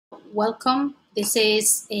welcome. This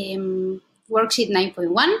is worksheet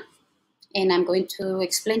 9.1, and I'm going to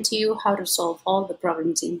explain to you how to solve all the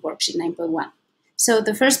problems in worksheet 9.1. So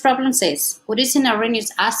the first problem says, what is an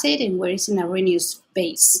Arrhenius acid and what is an Arrhenius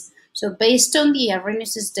base? So based on the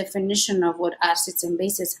Arrhenius' definition of what acids and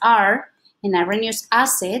bases are, an Arrhenius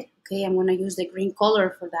acid, okay, I'm going to use the green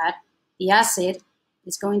color for that, the acid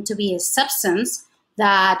is going to be a substance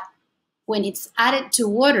that when it's added to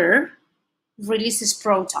water, releases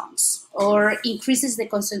protons or increases the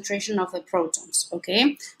concentration of the protons,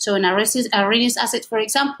 okay? So an Arrhenius acid, for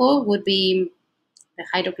example, would be the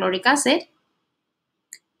hydrochloric acid,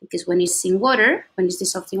 because when it's in water, when it's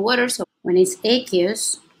dissolved in water, so when it's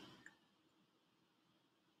aqueous,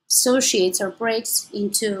 associates or breaks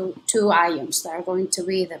into two ions that are going to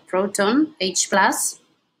be the proton, H+,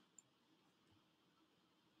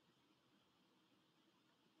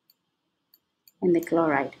 and the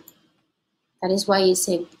chloride. That is why it's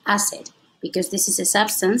an acid, because this is a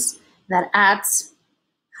substance that adds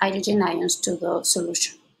hydrogen ions to the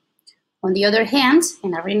solution. On the other hand,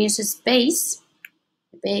 an Arrhenius base,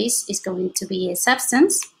 the base is going to be a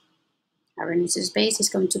substance. Arrhenius base is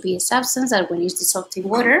going to be a substance that when it's dissolved in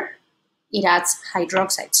water, it adds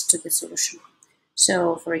hydroxides to the solution.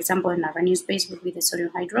 So, for example, an Arrhenius base would be the sodium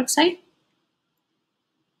hydroxide,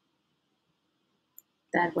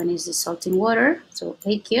 that when it's dissolved in water, so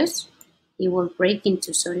aqueous, it will break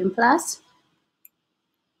into sodium plus,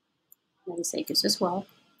 that is aqueous as well,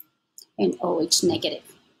 and OH negative.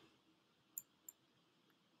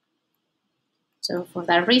 So for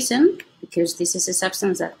that reason, because this is a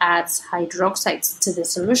substance that adds hydroxides to the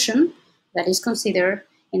solution, that is considered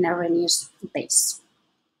an Arrhenius base.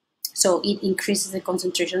 So it increases the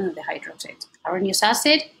concentration of the hydroxide. Arrhenius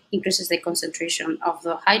acid increases the concentration of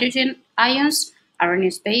the hydrogen ions.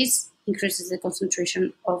 Arrhenius base increases the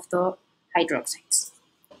concentration of the hydroxides.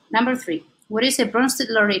 Number 3, what is a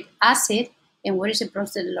Bronsted-Lowry acid and what is a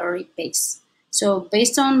Bronsted-Lowry base? So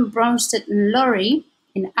based on Bronsted-Lowry,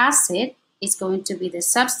 an acid is going to be the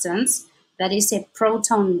substance that is a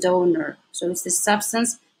proton donor. So it's the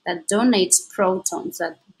substance that donates protons,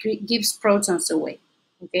 that gives protons away,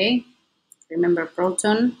 okay? Remember,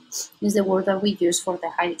 proton is the word that we use for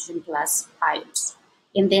the hydrogen plus ions.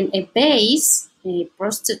 And then a base, a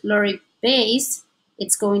Bronsted-Lowry base,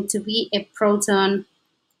 it's going to be a proton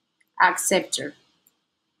acceptor.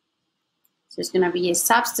 So it's going to be a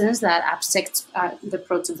substance that accepts the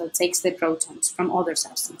protons, that takes the protons from other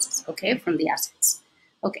substances, okay, from the acids.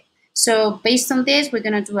 Okay, so based on this, we're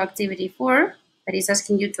going to do activity 4, that is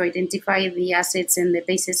asking you to identify the acids and the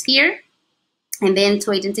bases here, and then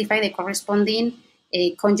to identify the corresponding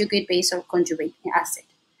conjugate base or conjugate acid.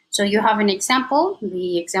 So you have an example.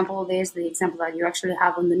 The example is the example that you actually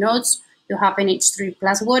have on the notes. You have NH3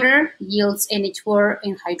 plus water yields NH4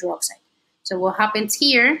 and hydroxide. So what happens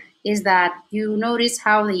here is that you notice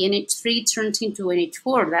how the NH3 turns into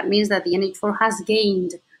NH4. That means that the NH4 has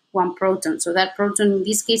gained one proton. So that proton in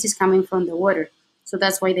this case is coming from the water. So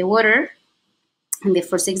that's why the water, in the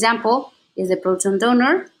first example, is the proton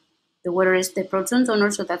donor. The water is the proton donor,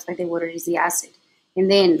 so that's why the water is the acid. And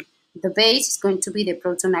then the base is going to be the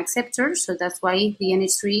proton acceptor, so that's why the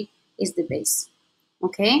NH3 is the base.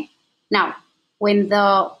 Okay? Now, when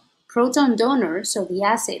the proton donor, so the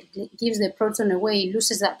acid, gives the proton away,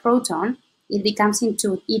 loses that proton, it becomes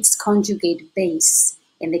into its conjugate base.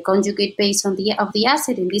 And the conjugate base of the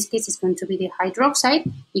acid, in this case, is going to be the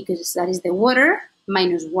hydroxide, because that is the water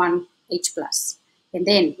minus 1 H+. And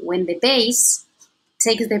then when the base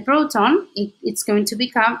takes the proton, it's going to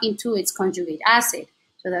become into its conjugate acid.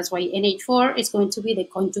 So that's why NH4 is going to be the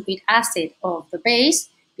conjugate acid of the base,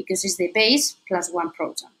 because it's the base plus 1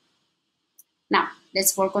 proton. Now,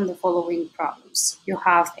 let's work on the following problems. You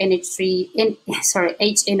have HNO3,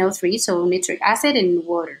 so nitric acid, and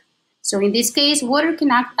water. So in this case, water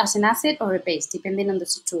can act as an acid or a base, depending on the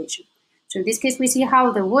situation. So in this case, we see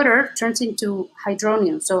how the water turns into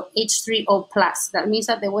hydronium, so H3O+. That means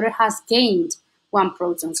that the water has gained 1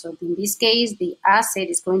 proton. So in this case, the acid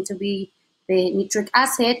is going to be the nitric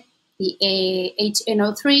acid, the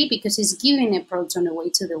HNO3, because it's giving a proton away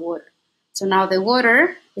to the water. So now the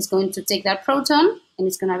water is going to take that proton and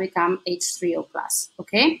it's going to become H3O+,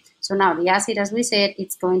 okay? So now the acid, as we said,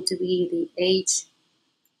 it's going to be the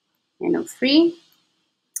HNO3.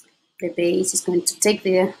 The base is going to take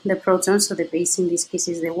the proton, so the base in this case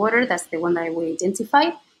is the water, that's the one that we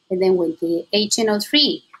identified. And then when the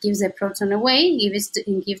HNO3 gives the proton away, gives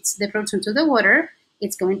the proton to the water,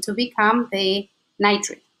 it's going to become the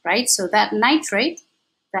nitrate, right? So that nitrate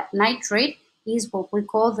is what we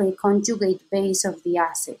call the conjugate base of the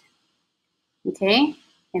acid, okay?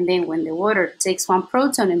 And then when the water takes one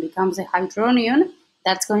proton and becomes a hydronium,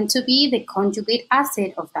 that's going to be the conjugate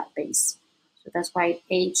acid of that base. So that's why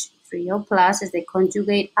H3O plus is the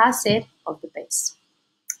conjugate acid of the base.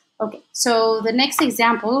 Okay, so the next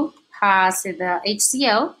example has the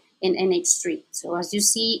HCl and NH3. So as you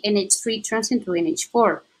see, NH3 turns into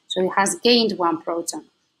NH4. So it has gained one proton.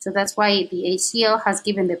 So that's why the HCl has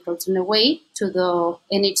given the proton away to the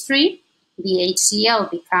NH3. The HCl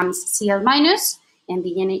becomes Cl minus, and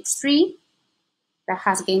the NH3 that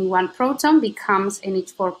has gained one proton becomes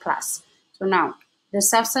NH4 plus. So now, the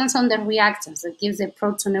substance on the reactants that gives the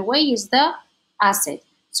proton away is the acid.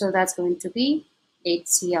 So that's going to be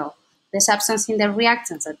HCl. The substance in the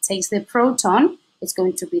reactants that takes the proton is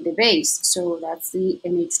going to be the base. So that's the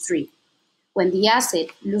NH3. When the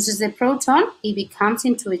acid loses the proton, it becomes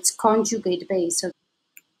into its conjugate base. So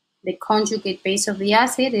the conjugate base of the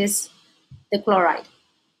acid is the chloride.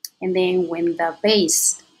 And then when the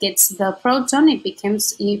base gets the proton, it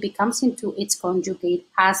becomes into its conjugate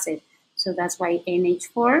acid. So that's why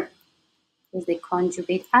NH4 is the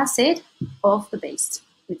conjugate acid of the base,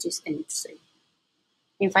 which is NH3.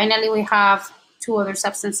 And finally, we have two other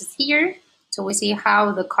substances here. So we see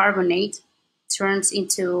how the carbonate turns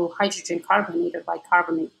into hydrogen carbonate or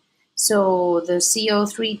bicarbonate. So the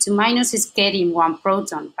CO3 2 minus is getting one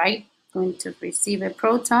proton, right? Going to receive a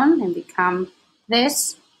proton and become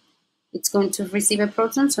this. It's going to receive a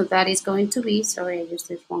proton, so that is going to be, sorry, I used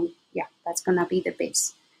this one. Yeah, that's going to be the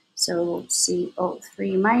base. So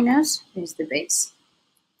CO3 minus is the base.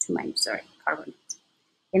 2 minus, sorry, carbonate.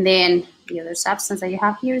 And then the other substance that you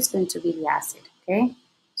have here is going to be the acid, okay?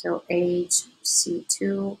 So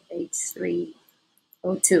HC2,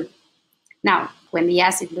 H3O2. Now, when the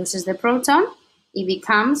acid loses the proton, it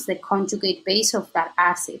becomes the conjugate base of that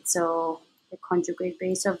acid. So the conjugate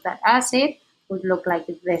base of that acid would look like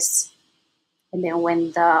this. And then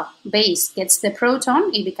when the base gets the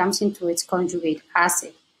proton, it becomes into its conjugate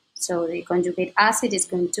acid. So the conjugate acid is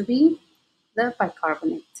going to be the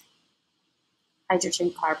bicarbonate,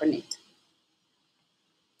 hydrogen carbonate.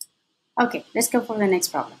 Okay, let's go for the next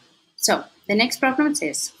problem. So the next problem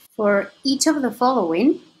says, for each of the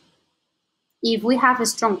following, if we have a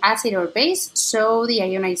strong acid or base, show the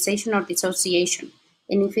ionization or dissociation.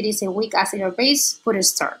 And if it is a weak acid or base, put a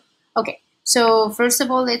star. Okay, so first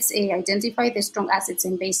of all, let's identify the strong acids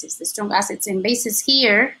and bases. The strong acids and bases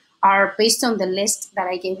here are based on the list that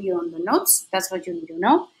I gave you on the notes. That's what you need to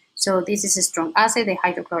know. So this is a strong acid, the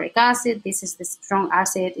hydrochloric acid. This is the strong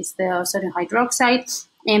acid, it's the sodium hydroxide.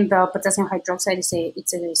 And the potassium hydroxide is a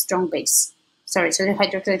strong base. Sorry, sodium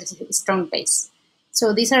hydroxide is a strong base.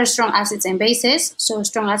 So these are strong acids and bases. So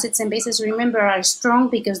strong acids and bases, remember, are strong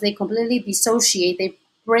because they completely dissociate. They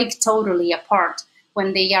break totally apart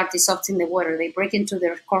when they are dissolved in the water. They break into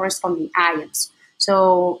their corresponding ions.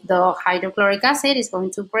 So the hydrochloric acid is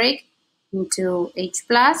going to break into H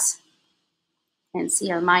plus and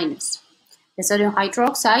Cl minus. The sodium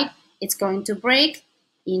hydroxide is going to break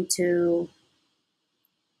into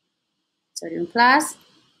sodium plus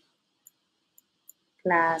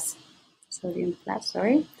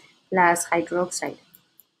hydroxide.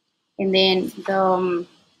 And then the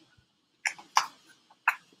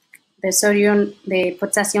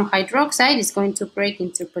potassium hydroxide is going to break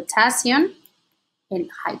into potassium and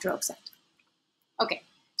hydroxide. Okay,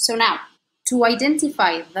 so now to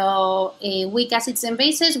identify the weak acids and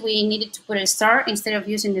bases, we needed to put a star. Instead of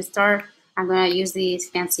using the star, I'm going to use this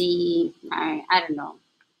fancy, I don't know,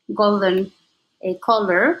 golden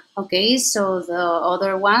color. Okay, so the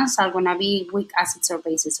other ones are going to be weak acids or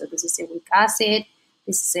bases. So this is a weak acid,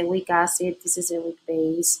 this is a weak acid, this is a weak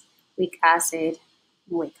base, weak acid,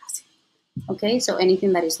 weak acid. Okay, so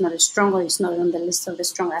anything that is not strong or is not on the list of the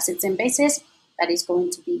strong acids and bases, that is going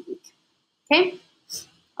to be weak. Okay,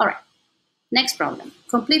 all right. Next problem.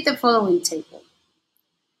 Complete the following table.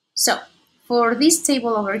 So for this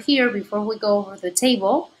table over here, before we go over the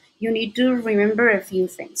table, you need to remember a few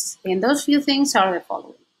things. And those few things are the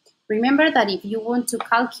following. Remember that if you want to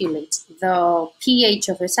calculate the pH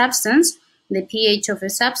of a substance, the pH of a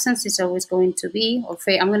substance is always going to be, or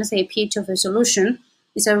I'm going to say pH of a solution,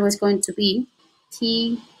 is always going to be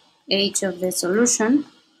pH of the solution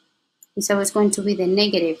is always going to be the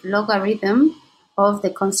negative logarithm of the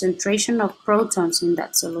concentration of protons in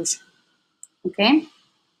that solution. Okay?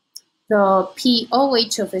 The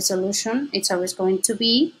pOH of a solution, it's always going to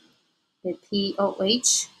be the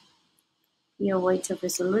pOH of the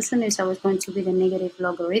solution is always going to be the negative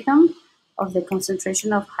logarithm of the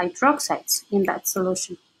concentration of hydroxides in that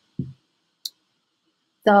solution.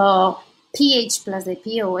 The pH plus the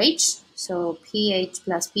pOH, so pH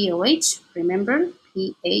plus pOH, remember,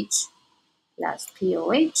 pH plus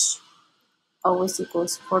POH always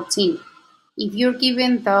equals 14. If you're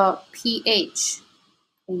given the pH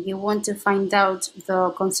and you want to find out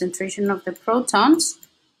the concentration of the protons,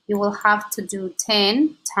 you will have to do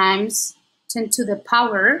 10 times 10 to the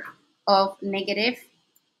power of negative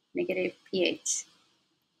pH.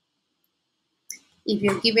 If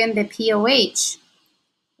you're given the POH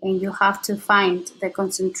and you have to find the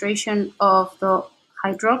concentration of the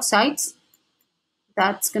hydroxides,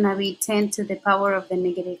 that's going to be 10 to the power of the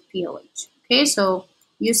negative POH. Okay, so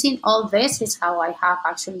using all this is how I have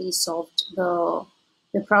actually solved the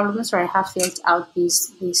problems, or I have filled out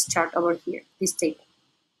this chart over here, this table.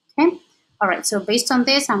 Okay, all right, so based on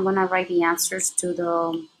this, I'm going to write the answers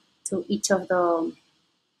to each of the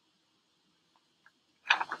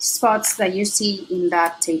spots that you see in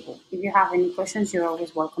that table. If you have any questions, you're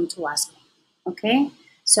always welcome to ask me. Okay,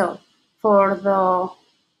 so for the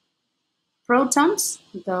protons,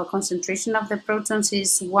 the concentration of the protons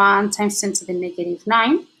is 1 times 10 to the negative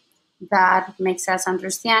 9. That makes us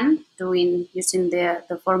understand, using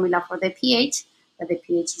the formula for the pH, that the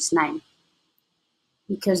pH is 9.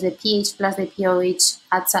 Because the pH plus the pOH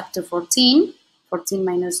adds up to 14. 14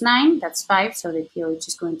 minus 9, that's 5, so the pOH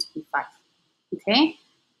is going to be 5. Okay?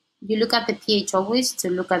 You look at the pH always to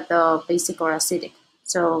look at the basic or acidic.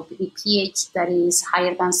 So the pH that is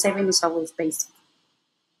higher than 7 is always basic.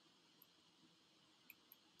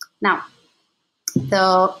 Now,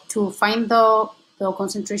 to find the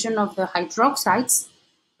concentration of the hydroxides,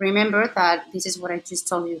 remember that this is what I just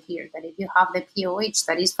told you here, that if you have the pOH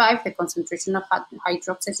that is 5, the concentration of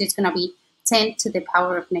hydroxides is going to be 10 to the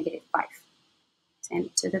power of negative 5.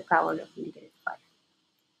 10 to the power of negative 5.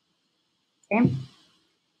 Okay?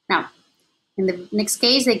 Now, in the next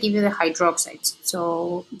case, they give you the hydroxides.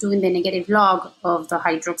 So doing the negative log of the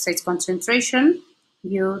hydroxides concentration,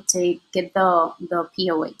 you get the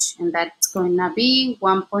pOH, and that's going to be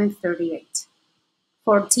 1.38.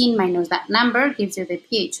 14 minus that number gives you the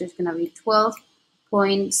pH, so it's going to be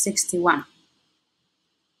 12.61.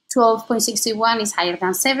 12.61 is higher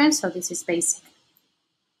than 7, so this is basic.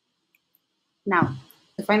 Now,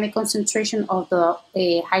 to find the concentration of the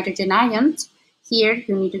hydrogen ions, here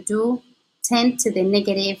you need to do 10 to the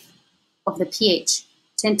negative of the pH,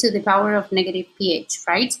 10 to the power of negative pH,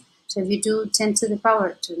 right? So if you do 10 to the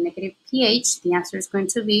power to the negative pH, the answer is going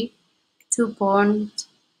to be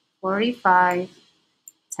 2.45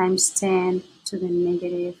 times 10 to the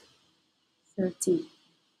negative 13.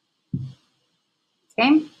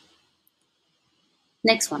 Okay?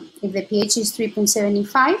 Next one. If the pH is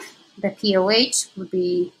 3.75, the pOH would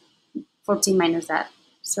be 14 minus that.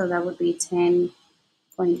 So that would be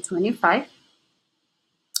 10.25.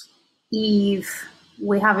 If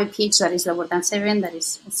we have a pH that is lower than 7, that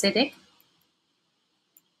is acidic.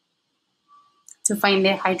 To find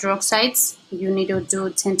the hydroxides, you need to do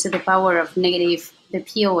 10 to the power of negative the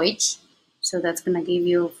pOH. So that's going to give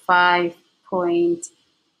you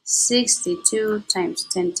 5.62 times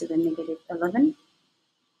 10 to the negative 11.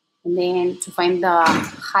 And then to find the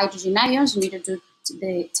hydrogen ions, you need to do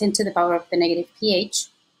the 10 to the power of the negative pH.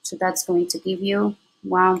 So that's going to give you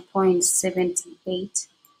 1.78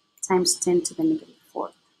 times 10 to the negative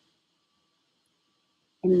 4.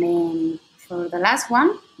 And then for the last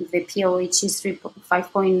one, if the pOH is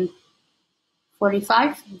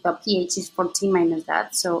 5.45, the pH is 14 minus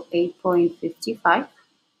that, so 8.55.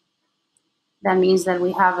 That means that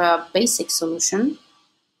we have a basic solution.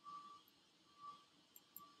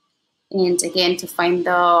 And again, to find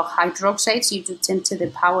the hydroxides, you do 10 to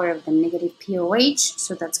the power of the negative pOH,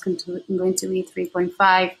 so that's going to be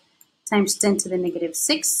 3.5 times 10 to the negative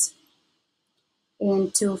 6.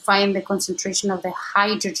 And to find the concentration of the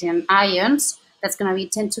hydrogen ions, that's going to be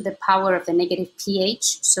 10 to the power of the negative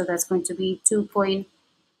pH. So that's going to be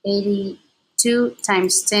 2.82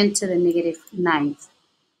 times 10 to the negative 9.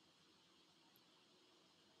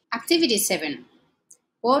 Activity 7.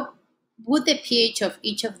 What would the pH of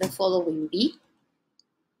each of the following be?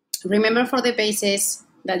 Remember for the bases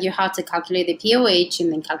that you have to calculate the pOH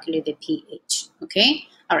and then calculate the pH, okay?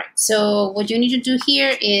 All right, so what you need to do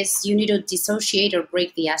here is you need to dissociate or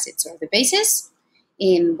break the acids or the bases.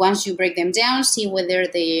 And once you break them down, see whether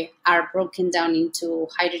they are broken down into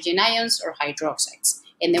hydrogen ions or hydroxides.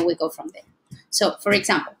 And then we go from there. So for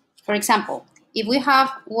example, if we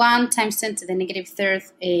have 1 times 10 to the negative third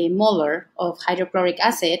molar of hydrochloric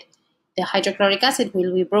acid, the hydrochloric acid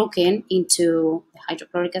will be broken into, let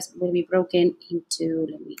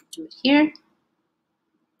me do it here,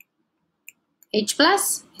 H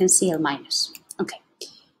plus and Cl minus. Okay.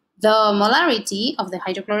 The molarity of the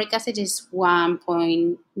hydrochloric acid is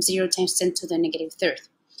 1.0 times 10 to the negative third.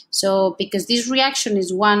 So because this reaction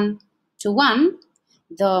is 1 to 1,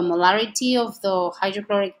 the molarity of the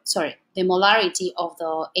the molarity of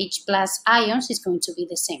the H plus ions is going to be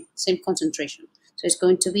the same concentration. So it's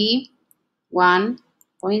going to be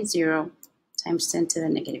 1.0 times 10 to the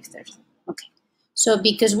negative third. Okay, so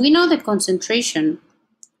because we know the concentration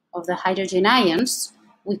of the hydrogen ions,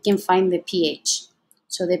 we can find the pH.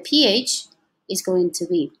 So the pH is going to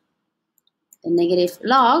be the negative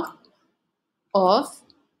log of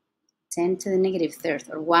 10 to the negative third,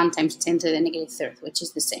 or 1 times 10 to the negative third, which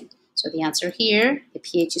is the same. So the answer here, the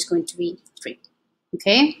pH is going to be 3.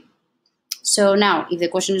 Okay? So now, if the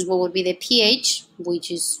question is what would be the pH,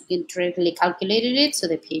 which is directly calculated it, so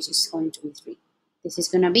the pH is going to be 3. This is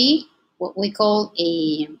going to be what we call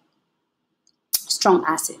a strong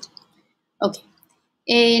acid. Okay.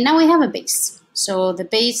 Now we have a base. So the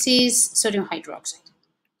base is sodium hydroxide.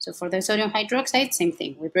 So for the sodium hydroxide, same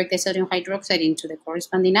thing. We break the sodium hydroxide into the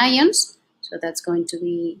corresponding ions. So that's going to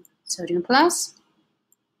be sodium plus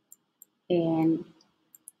and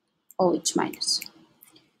OH minus.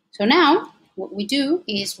 So now what we do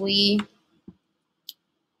is we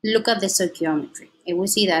look at the stoichiometry. And we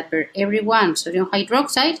see that for every 1 sodium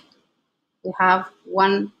hydroxide, we have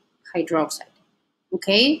 1 hydroxide.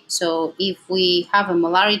 Okay, so if we have a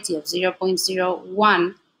molarity of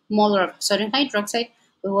 0.01 molar of sodium hydroxide,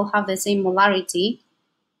 we will have the same molarity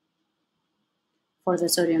for the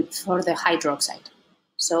hydroxide.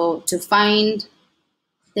 So to find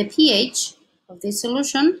the pH of this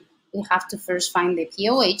solution, we have to first find the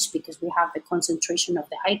pOH because we have the concentration of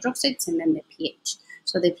the hydroxides and then the pH.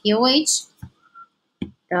 So the pOH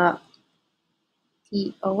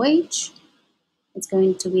is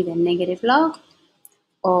going to be the negative log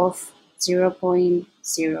of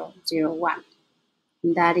 0.001,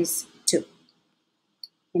 and that is 2.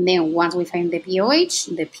 And then once we find the pOH,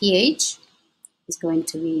 the pH is going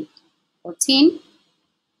to be 14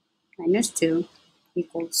 minus 2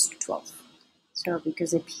 equals 12. So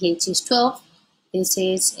because the pH is 12, this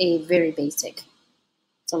is a very basic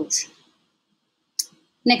solution.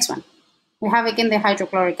 Next one. We have again the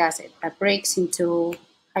hydrochloric acid that breaks into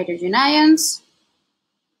hydrogen ions,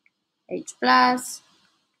 H plus,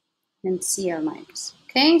 and Cl minus.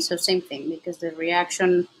 Okay, so same thing because the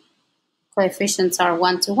reaction coefficients are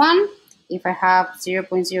 1 to 1. If I have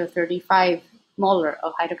 0.035 molar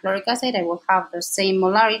of hydrochloric acid, I will have the same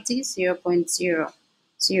molarity,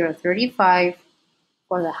 0.0035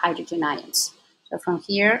 for the hydrogen ions. So from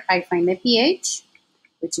here, I find the pH,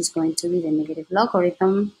 which is going to be the negative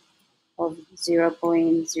logarithm of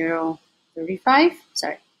 0.035,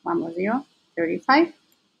 sorry, 1.035.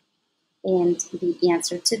 And the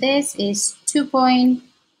answer to this is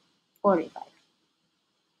 2.45.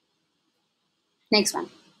 Next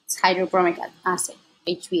one, it's hydrobromic acid,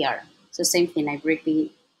 HBr. So same thing, I break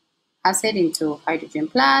the acid into hydrogen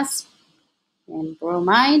plus and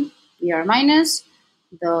bromide, Br minus.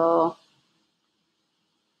 The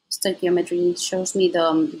stoichiometry shows me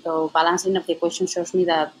the balancing of the equation shows me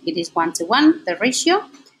that it is 1 to 1, the ratio.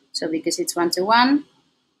 So because it's 1 to 1,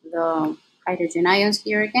 the hydrogen ions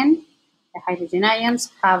here again, the hydrogen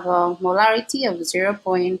ions have a molarity of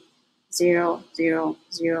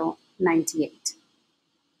 0.00098.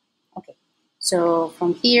 Okay, so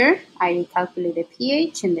from here, I calculate the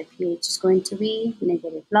pH, and the pH is going to be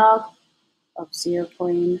negative log of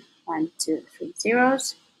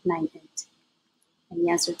 0.123098. And the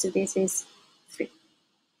answer to this is 3.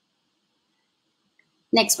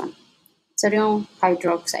 Next one, sodium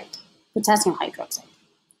hydroxide, potassium hydroxide.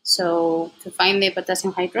 So to find the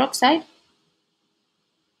potassium hydroxide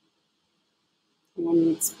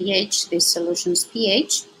and its pH, this solution's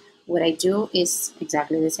pH, what I do is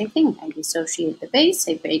exactly the same thing. I dissociate the base,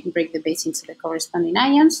 I break the base into the corresponding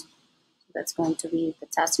ions. So that's going to be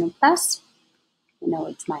potassium plus and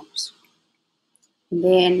OH minus. And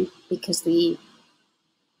then because the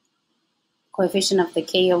coefficient of the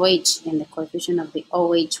KOH and the coefficient of the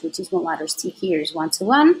OH, which is what matters here, is 1 to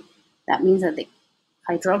 1, that means that the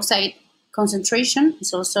hydroxide concentration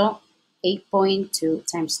is also 8.2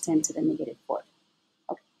 times 10 to the negative 4.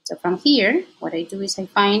 Okay, so from here, what I do is I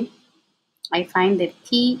find the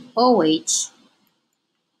pOH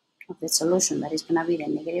of the solution. That is going to be the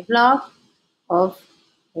negative log of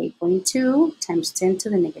 8.2 times 10 to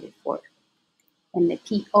the negative 4. And the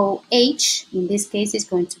pOH, in this case, is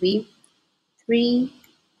going to be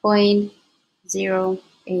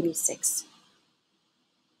 3.086.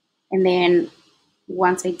 And then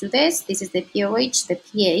once I do this is the pOH, the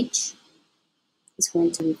pH is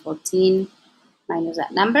going to be 14 minus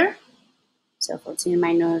that number. So 14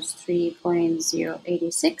 minus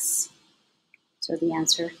 3.086. So the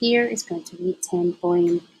answer here is going to be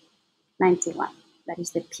 10.91. that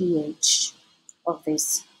is the pH of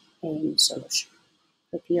this solution.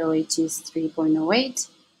 The pOH is 3.08,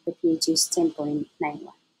 the pH is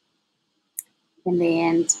 10.91. And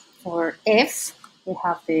then for F, we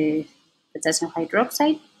have the potassium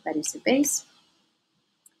hydroxide, that is the base.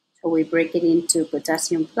 So we break it into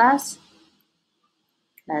potassium plus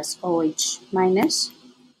OH minus.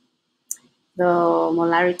 The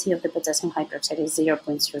molarity of the potassium hydroxide is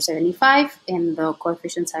 0.075 and the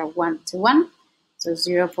coefficients are 1 to 1. So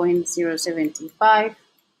 0.075,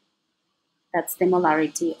 that's the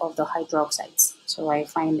molarity of the hydroxides. So I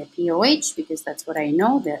find the pOH because that's what I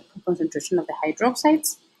know, the concentration of the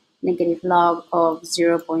hydroxides, negative log of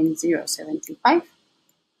 0.075.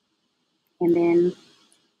 And then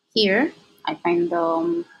here I find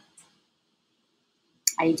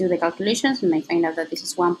I do the calculations and I find out that this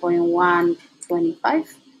is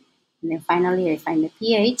 1.125. And then finally I find the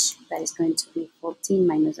pH, that is going to be 14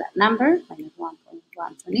 minus that number, minus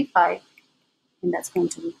 1.125, and that's going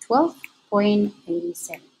to be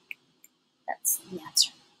 12.87. That's the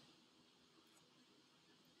answer.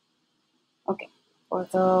 Okay, for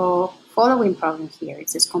the following problem here, it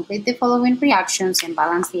says complete the following reactions and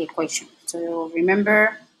balance the equation. So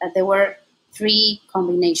remember that there were 3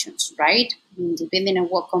 combinations, right? And depending on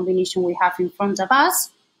what combination we have in front of us,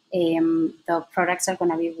 the products are going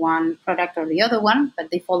to be one product or the other one, but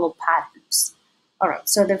they follow patterns. All right,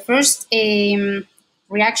 so the first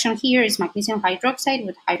reaction here is magnesium hydroxide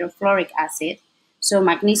with hydrofluoric acid. So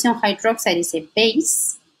magnesium hydroxide is a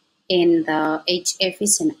base and the HF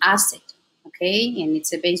is an acid, okay? And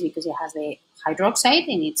it's a base because it has the hydroxide,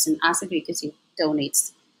 and it's an acid because it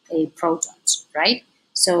donates protons, right?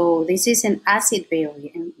 So this is an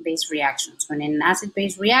acid-base reaction. So in an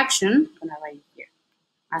acid-base reaction, I'm going to write it here,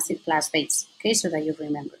 acid plus base, okay, so that you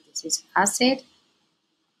remember. This is acid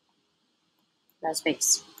plus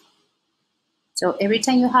base. So every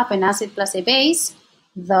time you have an acid plus a base,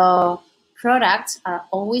 the products are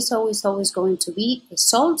always going to be a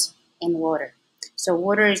salt and water. So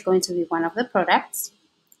water is going to be one of the products,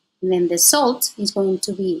 and then the salt is going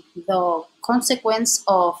to be the consequence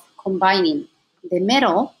of combining the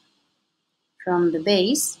metal from the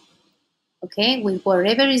base, okay, with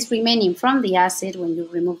whatever is remaining from the acid when you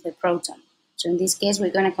remove the proton. So in this case, we're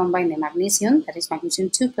going to combine the magnesium, that is magnesium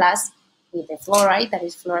 2 plus, with the fluoride, that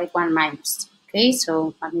is fluoride 1 minus. Okay,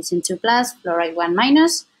 so magnesium 2 plus, fluoride 1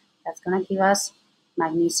 minus, that's going to give us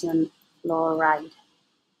magnesium fluoride.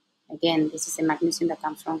 Again, this is the magnesium that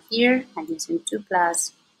comes from here, magnesium 2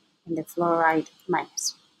 plus, and the fluoride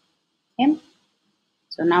minus. Okay,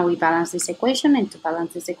 so now we balance this equation, and to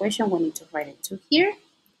balance this equation, we need to write it 2 here,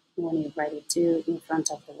 and we need to write it 2 in front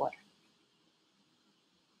of the water.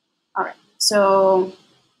 All right, so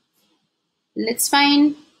let's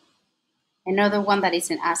find another one that is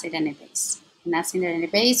an acid and a base. An acid and a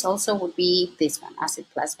base also would be this one, acid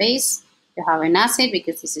plus base. You have an acid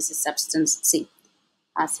because this is a substance C,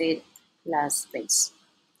 acid plus base.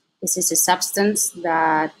 This is a substance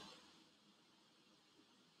that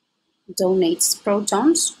donates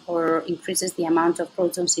protons or increases the amount of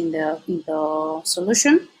protons in the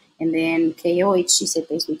solution. And then KOH is a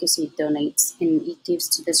base because it donates and it gives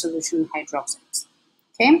to the solution hydroxides.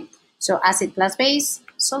 Okay, so acid plus base,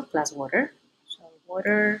 salt plus water. So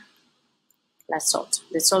water plus salt.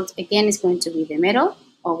 The salt again is going to be the metal,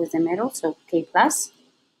 always the metal, so K plus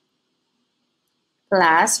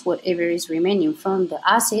whatever is remaining from the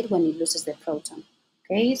acid when it loses the proton.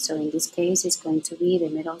 Okay, so in this case, it's going to be the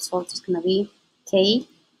metal salt is going to be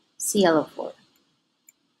KClO4.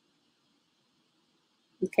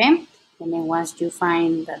 Okay, and then once you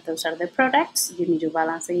find that those are the products, you need to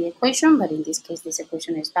balance the equation, but in this case, this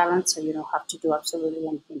equation is balanced, so you don't have to do absolutely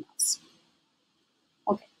anything else.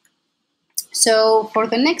 Okay, so for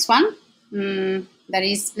the next one, that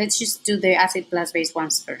is, let's just do the acid plus base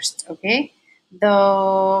ones first, okay?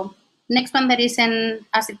 The next one that is an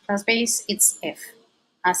acid plus base, it's F,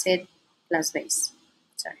 acid plus base,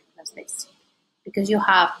 plus base. Because you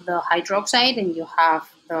have the hydroxide and you have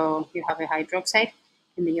a hydroxide,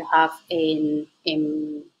 and then you have a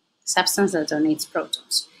substance that donates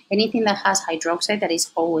protons. Anything that has hydroxide that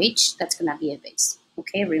is OH, that's going to be a base.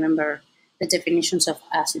 Okay, remember the definitions of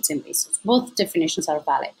acids and bases. Both definitions are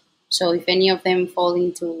valid. So if any of them fall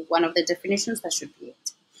into one of the definitions, that should be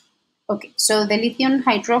it. Okay, so the lithium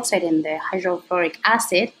hydroxide and the hydrofluoric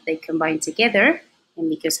acid, they combine together. And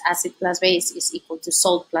because acid plus base is equal to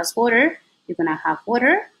salt plus water, you're going to have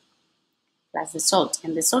water plus the salt.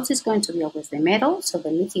 And the salt is going to be always the metal, so the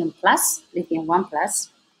lithium 1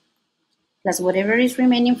 plus whatever is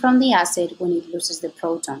remaining from the acid when it loses the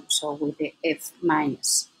proton, so with the F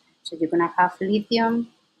minus. So you're going to have lithium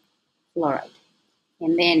fluoride.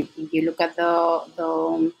 And then if you look at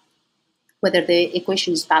the whether the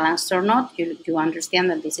equation is balanced or not, you understand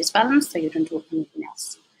that this is balanced, so you don't do anything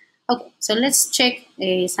else. Okay, so let's check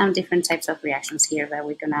some different types of reactions here that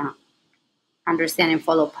we're gonna understand and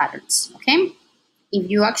follow patterns, okay? If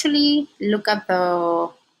you actually look at the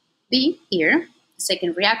B here,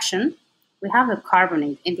 second reaction, we have a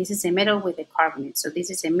carbonate, and this is a metal with a carbonate, so this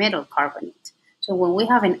is a metal carbonate. So when we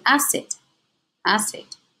have an acid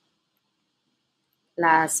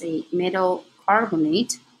plus a metal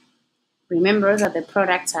carbonate, remember that the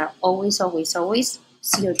products are always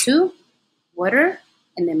CO2, water,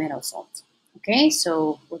 and the metal salt. Okay,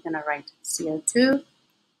 so we're gonna write CO2,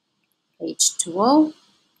 H2O,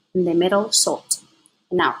 and the metal salt.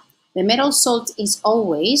 Now, the metal salt is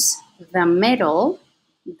always the metal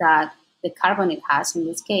that the carbonate has, in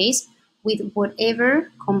this case, with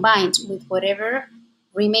whatever combined with whatever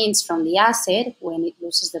remains from the acid when it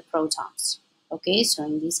loses the protons. Okay, so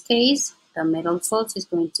in this case, the metal salt is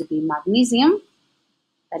going to be magnesium,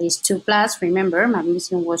 that is 2 plus. Remember,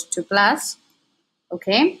 magnesium was 2 plus,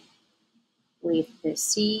 okay, with the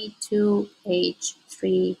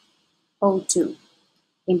C2H3O2.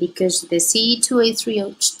 And because the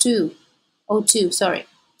C2H3O2, sorry,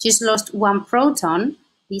 just lost one proton,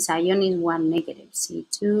 this ion is one negative,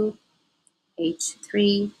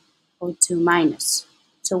 C2H3O2 minus.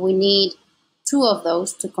 So we need 2 of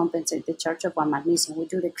those to compensate the charge of one magnesium. We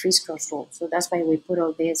do the crisscross rule. So that's why we put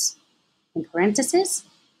all this in parentheses,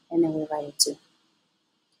 and then we write it 2.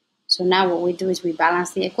 So now what we do is we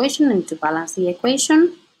balance the equation, and to balance the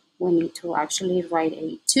equation, we need to actually write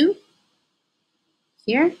a 2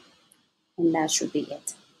 here, and that should be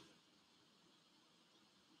it.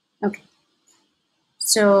 Okay,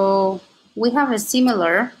 so we have a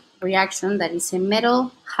similar reaction that is a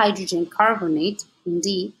metal hydrogen carbonate,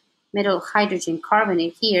 indeed, metal hydrogen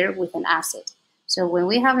carbonate here with an acid. So when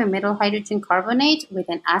we have a metal hydrogen carbonate with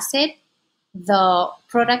an acid, the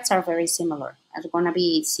products are very similar. It's going to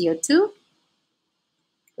be CO2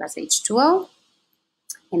 plus H2O,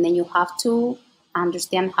 and then you have to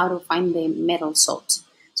understand how to find the metal salt.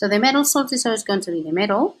 So the metal salt is always going to be the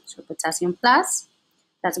metal, so potassium plus,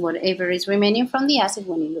 that's whatever is remaining from the acid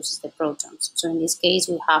when it loses the protons. So in this case,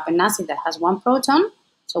 we have an acid that has 1 proton,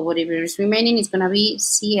 so whatever is remaining is going to be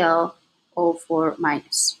ClO4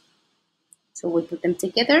 minus. So we put them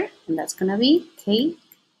together, and that's going to be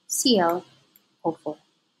KClO4.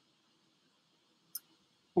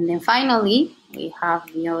 And then finally, we have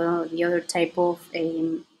the other type of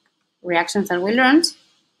reactions that we learned.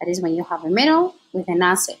 That is when you have a metal with an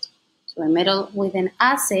acid. So a metal with an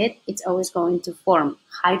acid, it's always going to form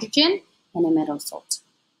hydrogen and a metal salt.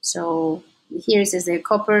 So here it says the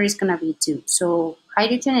copper is going to be 2. So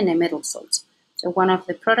hydrogen and a metal salt. So one of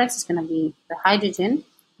the products is going to be the hydrogen.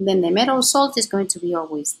 And then the metal salt is going to be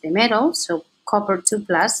always the metal. So copper 2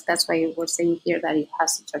 plus. That's why we're saying here that it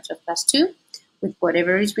has a charge of plus 2. With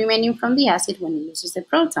whatever is remaining from the acid when it loses the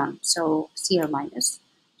proton, so Cl minus.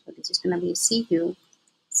 So this is going to be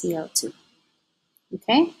CuCl2.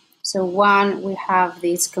 Okay, so when we have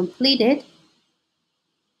this completed,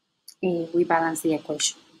 we balance the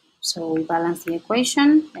equation. So we balance the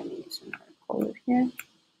equation. Let me use another color here.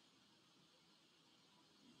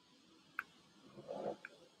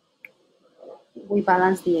 We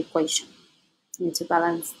balance the equation. And to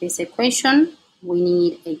balance this equation, we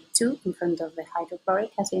need a 2 in front of the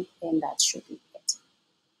hydrochloric acid, and that should be it.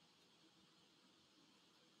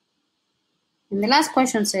 And the last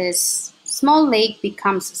question says, small lake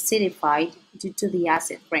becomes acidified due to the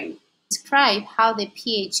acid rain. Describe how the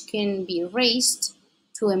pH can be raised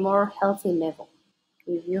to a more healthy level.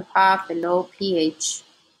 If you have a low pH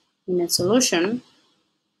in a solution,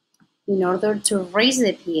 in order to raise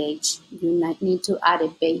the pH, you need to add a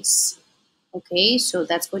base. Okay, so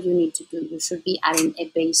that's what you need to do. You should be adding a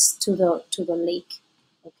base to the lake.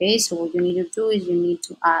 Okay, so what you need to do is you need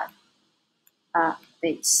to add a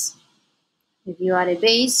base. If you add a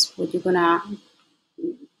base, if you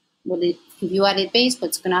add a base,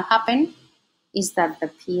 what's gonna happen is that the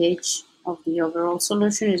pH of the overall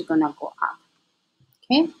solution is gonna go up.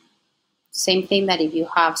 Okay, same thing that if you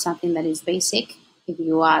have something that is basic, if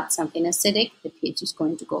you add something acidic, the pH is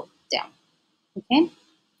going to go down. Okay,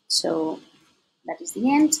 so that is the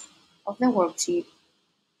end of the worksheet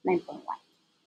 9.1.